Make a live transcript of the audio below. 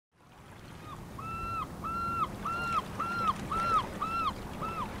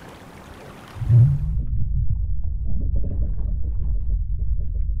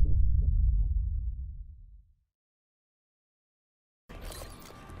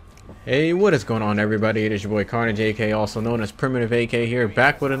Hey, what is going on, everybody? It is your boy CarnageAK, also known as PrimitiveAK here,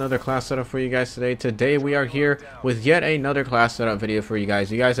 back with another class setup for you guys today. Today we are here with yet another class setup video for you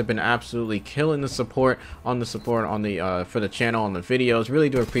guys. You guys have been absolutely killing the support on the for the channel, on the videos. Really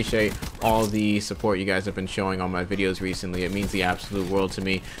do appreciate all the support you guys have been showing on my videos recently. It means the absolute world to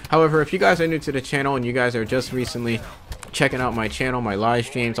me. However, if you guys are new to the channel and you guys are just recently checking out my channel, my live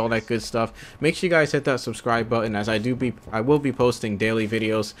streams, all that good stuff, make sure you guys hit that subscribe button, as I will be posting daily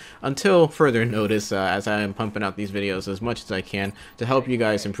videos until further notice, as I am pumping out these videos as much as I can to help you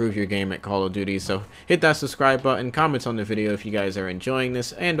guys improve your game at Call of Duty. So hit that subscribe button, comments on the video if you guys are enjoying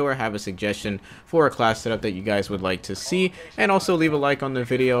this, and or have a suggestion for a class setup that you guys would like to see, and also leave a like on the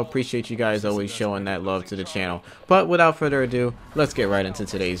video. Appreciate you guys always showing that love to the channel. But without further ado, let's get right into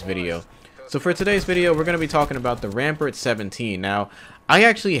today's video. So for today's video, we're going to be talking about the Rampart 17. Now, I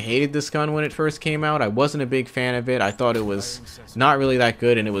actually hated this gun when it first came out. I wasn't a big fan of it. I thought it was not really that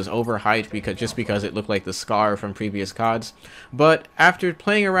good, and it was overhyped because it looked like the Scar from previous CODs. But after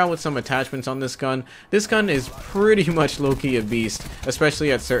playing around with some attachments on this gun is pretty much low-key a beast,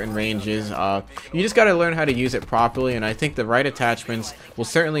 especially at certain ranges. You just got to learn how to use it properly, and I think the right attachments will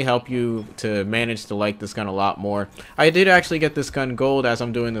certainly help you to manage to like this gun a lot more. I did actually get this gun gold as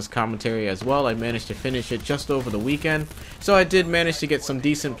I'm doing this commentary as well. I managed to finish it just over the weekend, so I did manage to get some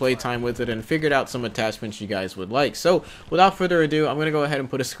decent playtime with it and figured out some attachments you guys would like. So without further ado, I'm going to go ahead and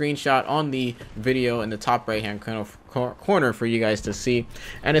put a screenshot on the video in the top right hand corner for you guys to see,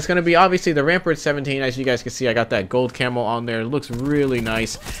 and it's going to be obviously the Rampart 17. As you guys can see, I got that gold camo on there. It looks really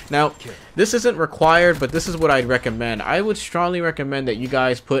nice. Now, this isn't required, but this is what I'd recommend. I would strongly recommend that you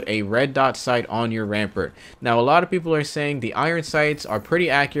guys put a red dot sight on your Rampart. Now, a lot of people are saying the iron sights are pretty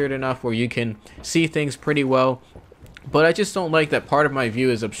accurate enough where you can see things pretty well, but I just don't like that part of my view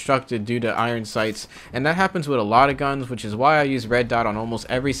is obstructed due to iron sights, and that happens with a lot of guns, which is why I use red dot on almost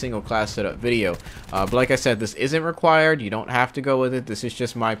every single class setup video. But like I said, this isn't required. You don't have to go with it. This is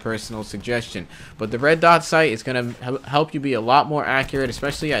just my personal suggestion. But the red dot sight is going to help you be a lot more accurate,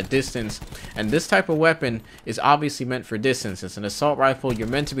 especially at distance. And this type of weapon is obviously meant for distance. It's an assault rifle. You're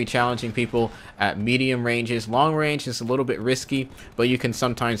meant to be challenging people at medium ranges. Long range is a little bit risky, but you can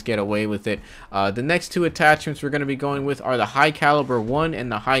sometimes get away with it. The next two attachments we're going to be going with are the high caliber 1 and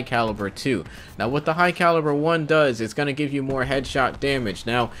the high caliber 2. Now, what the high caliber 1 does, it's going to give you more headshot damage.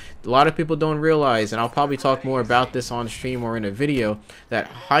 Now, a lot of people don't realize, and I'll probably talk more about this on stream or in a video, that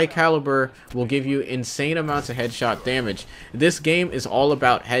high caliber will give you insane amounts of headshot damage. This game is all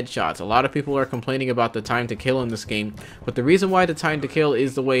about headshots. A lot of people are complaining about the time to kill in this game, but the reason why the time to kill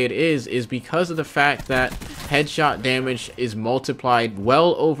is the way it is because of the fact that headshot damage is multiplied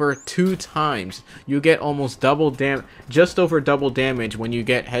well over 2 times. You get almost just over double damage when you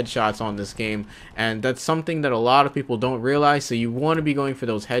get headshots on this game, and that's something that a lot of people don't realize. So you want to be going for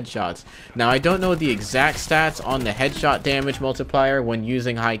those headshots. Now, I don't know the exact stats on the headshot damage multiplier when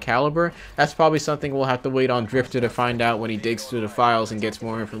using high caliber. That's probably something we'll have to wait on Drifter to find out when he digs through the files and gets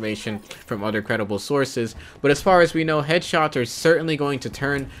more information from other credible sources. But as far as we know, headshots are certainly going to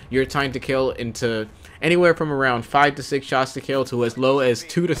turn your time to kill into anywhere from around 5 to 6 shots to kill to as low as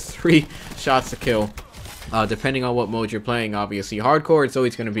 2 to 3 shots to kill. Depending on what mode you're playing. Obviously, hardcore, it's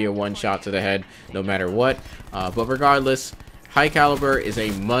always going to be a one shot to the head no matter what. But regardless, high caliber is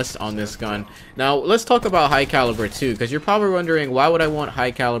a must on this gun. Now, let's talk about high caliber 2, because you're probably wondering, why would I want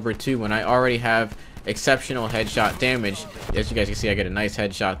high caliber 2 when I already have exceptional headshot damage? As you guys can see, I get a nice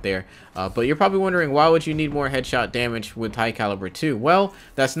headshot there. But you're probably wondering, why would you need more headshot damage with high caliber 2? Well,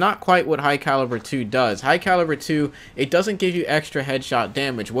 that's not quite what high caliber 2 does. High caliber 2, it doesn't give you extra headshot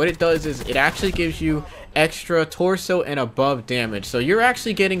damage. What it does is it actually gives you extra torso and above damage. So you're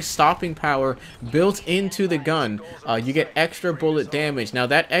actually getting stopping power built into the gun. You get extra bullet damage. Now,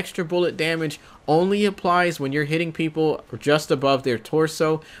 that extra bullet damage only applies when you're hitting people just above their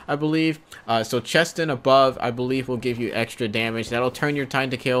torso, I believe. So chest and above, I believe, will give you extra damage. That'll turn your time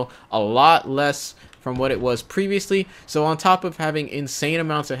to kill a lot less from what it was previously. So on top of having insane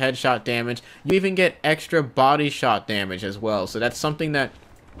amounts of headshot damage, you even get extra body shot damage as well. So that's something that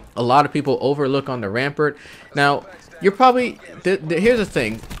a lot of people overlook on the Rampart. Now, you're probably here's the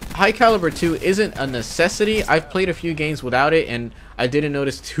thing. High caliber 2 isn't a necessity. I've played a few games without it, and I didn't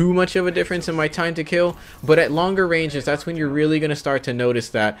notice too much of a difference in my time to kill. But at longer ranges, that's when you're really going to start to notice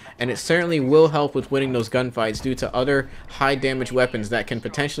that, and it certainly will help with winning those gunfights due to other high damage weapons that can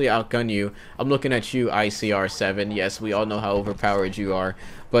potentially outgun you. I'm looking at you, ICR7. Yes, we all know how overpowered you are.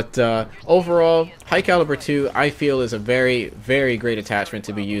 But overall, high caliber 2 I feel is a very great attachment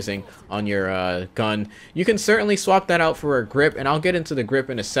to be using on your gun. You can certainly swap that out for a grip, and I'll get into the grip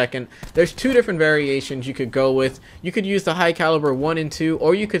in a second. There's two different variations you could go with. You could use the high caliber 1 and 2,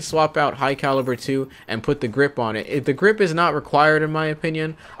 or you could swap out high caliber 2 and put the grip on it. The grip is not required in my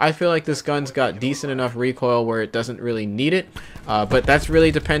opinion. I feel like this gun's got decent enough recoil where it doesn't really need it, but that's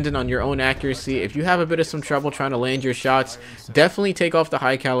really dependent on your own accuracy. If you have a bit of some trouble trying to land your shots, definitely take off the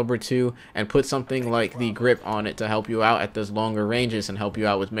high caliber 2 and put something like the grip on it to help you out at those longer ranges and help you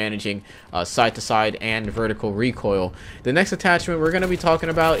out with managing side to side and vertical recoil. The next attachment we're going to be talking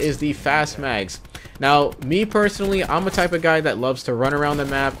about is the fast mags. Now, me personally, I'm a type of guy that loves to run around the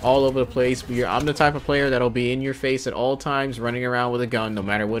map all over the place. I'm the type of player that'll be in your face at all times, running around with a gun, no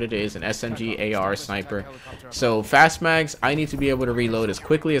matter what it is, an SMG, AR, sniper. So fast mags, I need to be able to reload as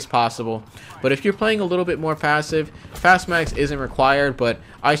quickly as possible. But if you're playing a little bit more passive, fast mags isn't required, but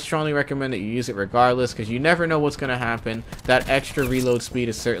I strongly recommend that you use it regardless, because you never know what's going to happen. That extra reload speed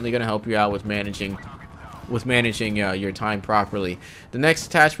is certainly going to help you out with managing your time properly. The next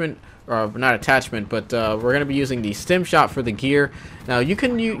attachment, or not attachment, but we're going to be using the stim shot for the gear. Now you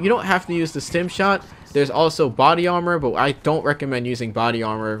don't have to use the stim shot. There's also body armor, but I don't recommend using body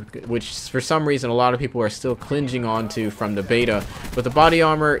armor, which for some reason a lot of people are still clinging onto from the beta. But the body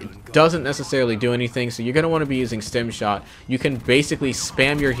armor doesn't necessarily do anything, so you're going to want to be using stim shot. You can basically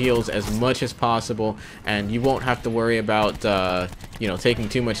spam your heals as much as possible, and you won't have to worry about you know, taking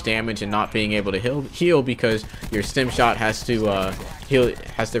too much damage and not being able to heal because your stim shot has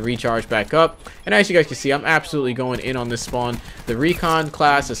to recharge back up. And as you guys can see, I'm absolutely going in on this spawn. The recon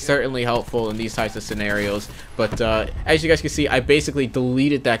class is certainly helpful in these types of scenarios, but as you guys can see, I basically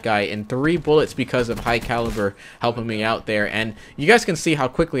deleted that guy in 3 bullets because of high caliber helping me out there. And you guys can see how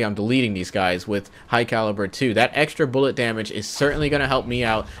quickly I'm deleting these guys with high caliber 2. That extra bullet damage is certainly going to help me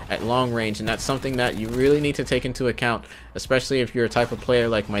out at long range, and that's something that you really need to take into account, especially if you're a type of player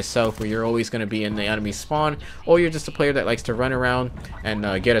like myself where you're always going to be in the enemy spawn, or you're just a player that likes to run around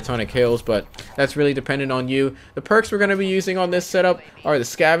and get a ton of kills. But that's really dependent on you. The perks we're going to be using on this setup are the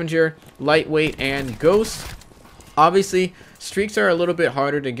Scavenger, Lightweight, and Ghost. Obviously, streaks are a little bit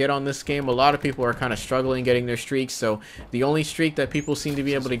harder to get on this game. A lot of people are kind of struggling getting their streaks, so the only streak that people seem to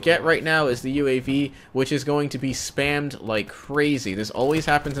be able to get right now is the UAV, which is going to be spammed like crazy. This always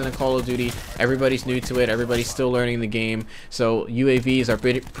happens in a Call of Duty. Everybody's new to it. Everybody's still learning the game, so UAVs are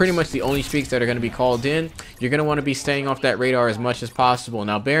pretty much the only streaks that are going to be called in. You're going to want to be staying off that radar as much as possible.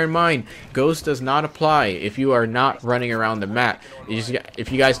 Now, bear in mind, Ghost does not apply if you are not running around the map.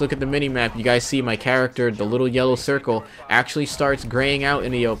 If you guys look at the mini-map, you guys see my character, the little yellow circle, actually starts graying out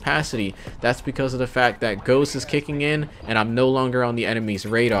in the opacity. That's because of the fact that Ghost is kicking in and I'm no longer on the enemy's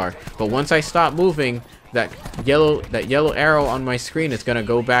radar. But once I stop moving, that yellow arrow on my screen is going to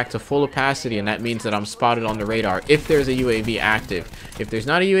go back to full opacity, and that means that I'm spotted on the radar if there's a UAV active. If there's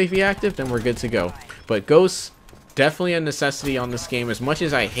not a UAV active, then we're good to go. But Ghost, definitely a necessity on this game. As much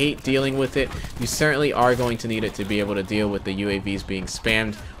as I hate dealing with it, you certainly are going to need it to be able to deal with the UAVs being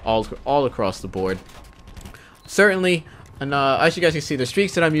spammed all across the board. Certainly, and as you guys can see, the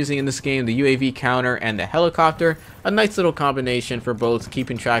streaks that I'm using in this game, the UAV counter and the helicopter, a nice little combination for both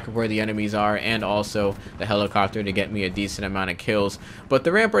keeping track of where the enemies are and also the helicopter to get me a decent amount of kills. But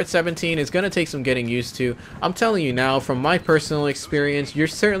the Rampart 17 is going to take some getting used to. I'm telling you now, from my personal experience, you're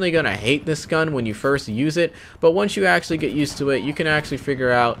certainly going to hate this gun when you first use it, but once you actually get used to it, you can actually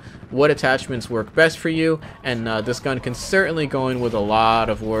figure out what attachments work best for you, and this gun can certainly go in with a lot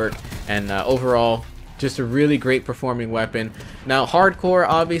of work, and overall, just a really great performing weapon. Now, hardcore,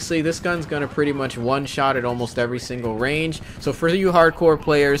 obviously, this gun's gonna pretty much one-shot at almost every single range. So for you hardcore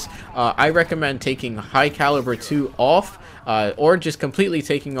players, I recommend taking high caliber 2 off, or just completely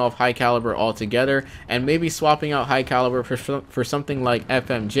taking off high caliber altogether, and maybe swapping out high caliber for something like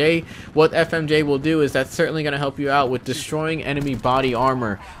FMJ. What FMJ will do is that's certainly going to help you out with destroying enemy body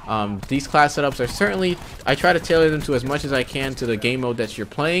armor. These class setups are certainly, I try to tailor them to as much as I can to the game mode that you're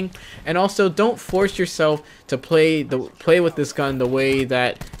playing, and also don't force yourself to play with this gun the way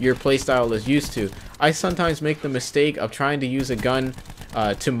that your playstyle is used to. I sometimes make the mistake of trying to use a gun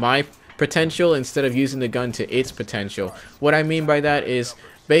to my potential instead of using the gun to its potential. What I mean by that is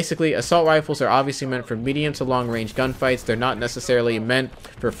basically assault rifles are obviously meant for medium to long range gunfights. They're not necessarily meant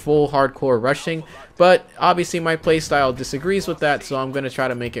for full hardcore rushing, but obviously my playstyle disagrees with that, so I'm going to try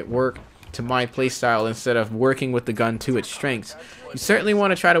to make it work to my playstyle instead of working with the gun to its strengths. You certainly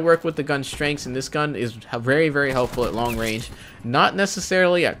want to try to work with the gun's strengths, and this gun is very helpful at long range, not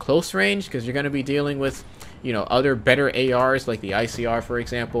necessarily at close range, because you're going to be dealing with, you know, other better ARs like the ICR, for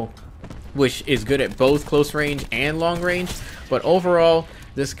example, which is good at both close range and long range. But overall,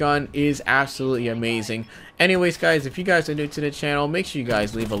 This gun is absolutely amazing. Anyways, guys, if you guys are new to the channel, make sure you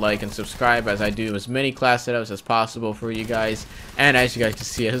guys leave a like and subscribe, as I do as many class setups as possible for you guys. And as you guys can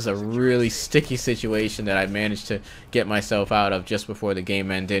see, this is a really sticky situation that I managed to get myself out of just before the game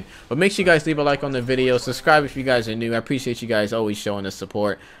ended. But make sure you guys leave a like on the video, subscribe if you guys are new. I appreciate you guys always showing the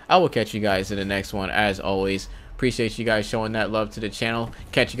support. I will catch you guys in the next one, as always. Appreciate you guys showing that love to the channel.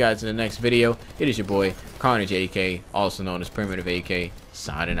 Catch you guys in the next video. It is your boy, COD BO4, also known as PrimitiveAK,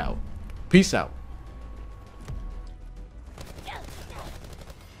 signing out. Peace out.